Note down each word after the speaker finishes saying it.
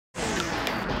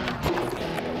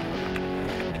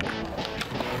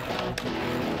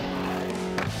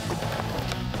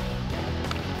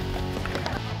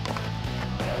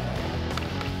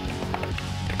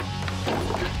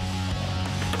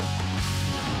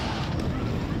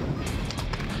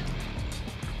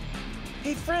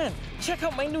Hey, friend, check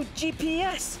out my new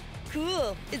GPS.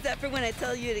 Cool. Is that for when I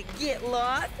tell you to get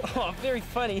lost? Oh, very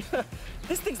funny.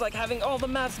 This thing's like having all the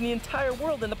maps in the entire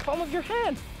world in the palm of your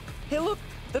hand. Hey, look,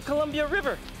 the Columbia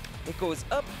River. It goes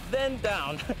up, then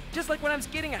down, just like when I'm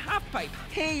skating a half pipe.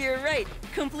 Hey, you're right.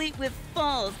 Complete with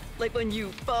falls, like when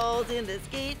you falls in the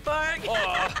skate park.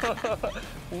 Oh,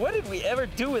 what did we ever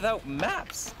do without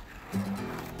maps?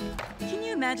 Can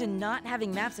you imagine not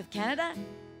having maps of Canada?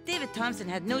 David Thompson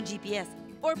had no GPS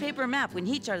or paper map when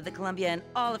he charted the Columbia and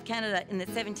all of Canada in the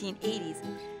 1780s.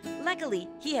 Luckily,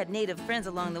 he had native friends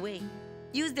along the way.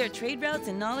 Used their trade routes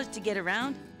and knowledge to get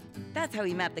around. That's how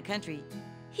he mapped the country.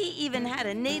 He even had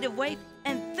a native wife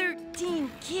and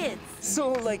 13 kids.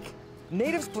 So, like,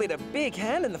 natives played a big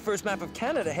hand in the first map of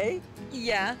Canada, hey?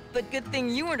 Yeah, but good thing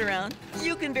you weren't around.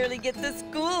 You can barely get to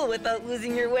school without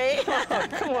losing your way. Oh,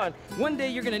 come on. One day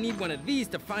you're gonna need one of these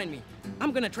to find me.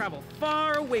 I'm gonna travel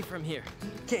far away from here.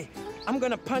 Okay, I'm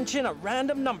gonna punch in a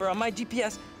random number on my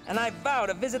GPS, and I vow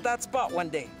to visit that spot one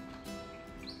day.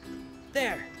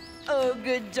 There. Oh,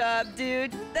 good job,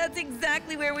 dude. That's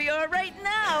exactly where we are right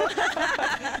now.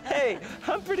 Hey,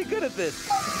 I'm pretty good at this.